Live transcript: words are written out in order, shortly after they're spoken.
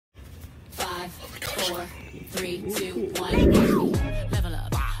5, 4, 3, 2, 1. Level up,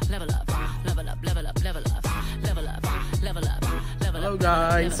 level up, level up, level up, level up, level up, level up, level up. Hello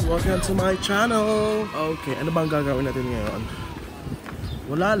guys, welcome to my channel. Okay, ano bang gagawin natin ngayon?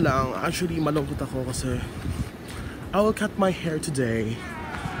 Wala lang, actually malungkot ako kasi I will cut my hair today.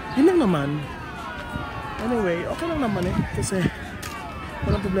 Yun lang naman. Anyway, okay lang naman eh kasi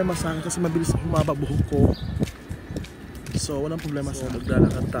walang problema sa akin kasi mabilis humaba buhok ko. So walang problema sa akin.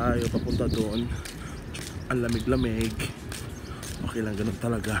 Maglalakad tayo papunta doon. Ang lamig-lamig. Okay lang, ganun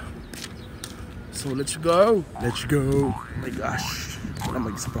talaga. So let's go! Let's go! Oh my gosh! Wala,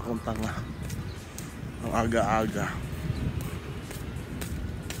 mag-isa pa akong tanga. Ang aga-aga.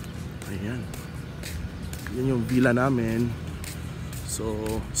 Ayan. Yan yung villa namin. So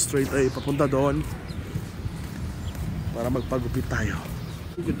straight ay papunta doon para magpagupit tayo.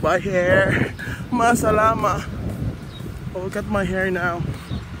 Goodbye hair! Masalama! I will cut my hair now.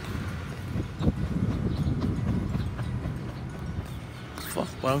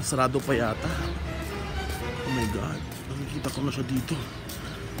 Fuck, parang sarado pa yata. Oh my god, nakikita ko na siya dito.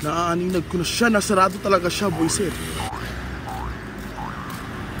 Naaaninag ko na siya, nasarado talaga siya, boyset.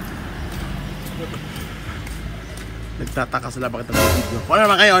 Nagtataka sila bakit nag-video. Ano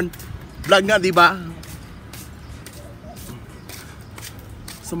naman ngayon? Vlog nga, di ba?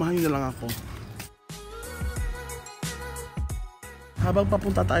 Samahan niyo na lang ako. Habang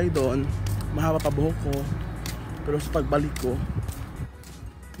papunta tayo doon, mahaba pa buhok ko. Pero sa pagbalik ko,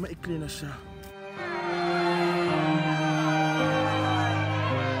 maikli na siya.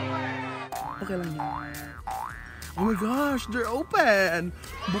 Okay lang yun. Oh my gosh, they're open!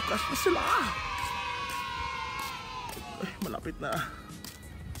 Bukas na sila! Ay, malapit na.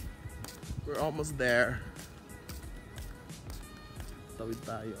 We're almost there. Tawid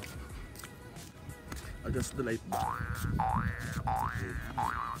tayo. Adjust the light ba?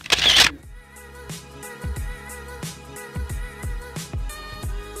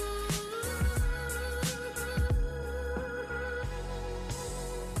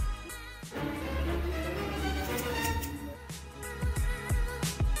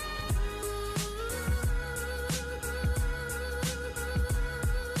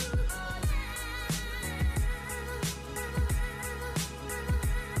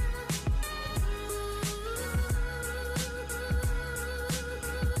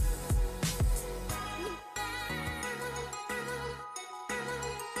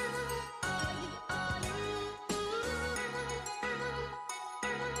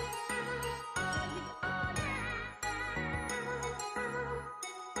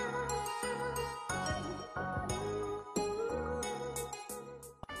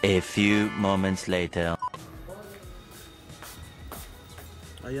 A few moments later.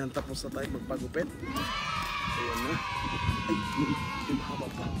 Ayan, tapos na tayo magpagupit. Ayan na. Ay, yung mahaba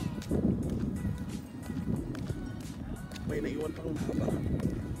pa. May naiwan pang mahaba.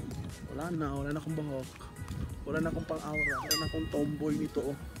 Wala na akong buhok. Wala na akong pang-aura. Wala na akong tomboy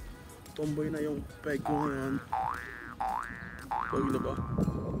nito. Tomboy na yung peg ko ngayon. Huwag na ba?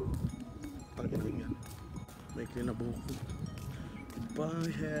 Tagaling yan. May clean na buhok ko.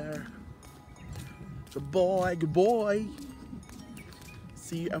 Goodbye hair. Good boy.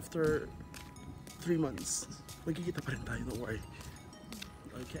 See you after 3 months. Magkikita pa rin tayo, don't worry.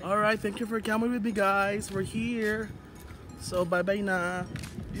 Okay. Alright, thank you for coming with me guys. We're here. So bye-bye na.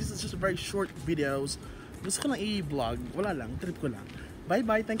 This is just a very short videos. Gusto ko lang i-vlog. Wala lang, trip ko lang.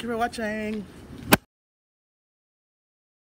 Bye-bye, thank you for watching.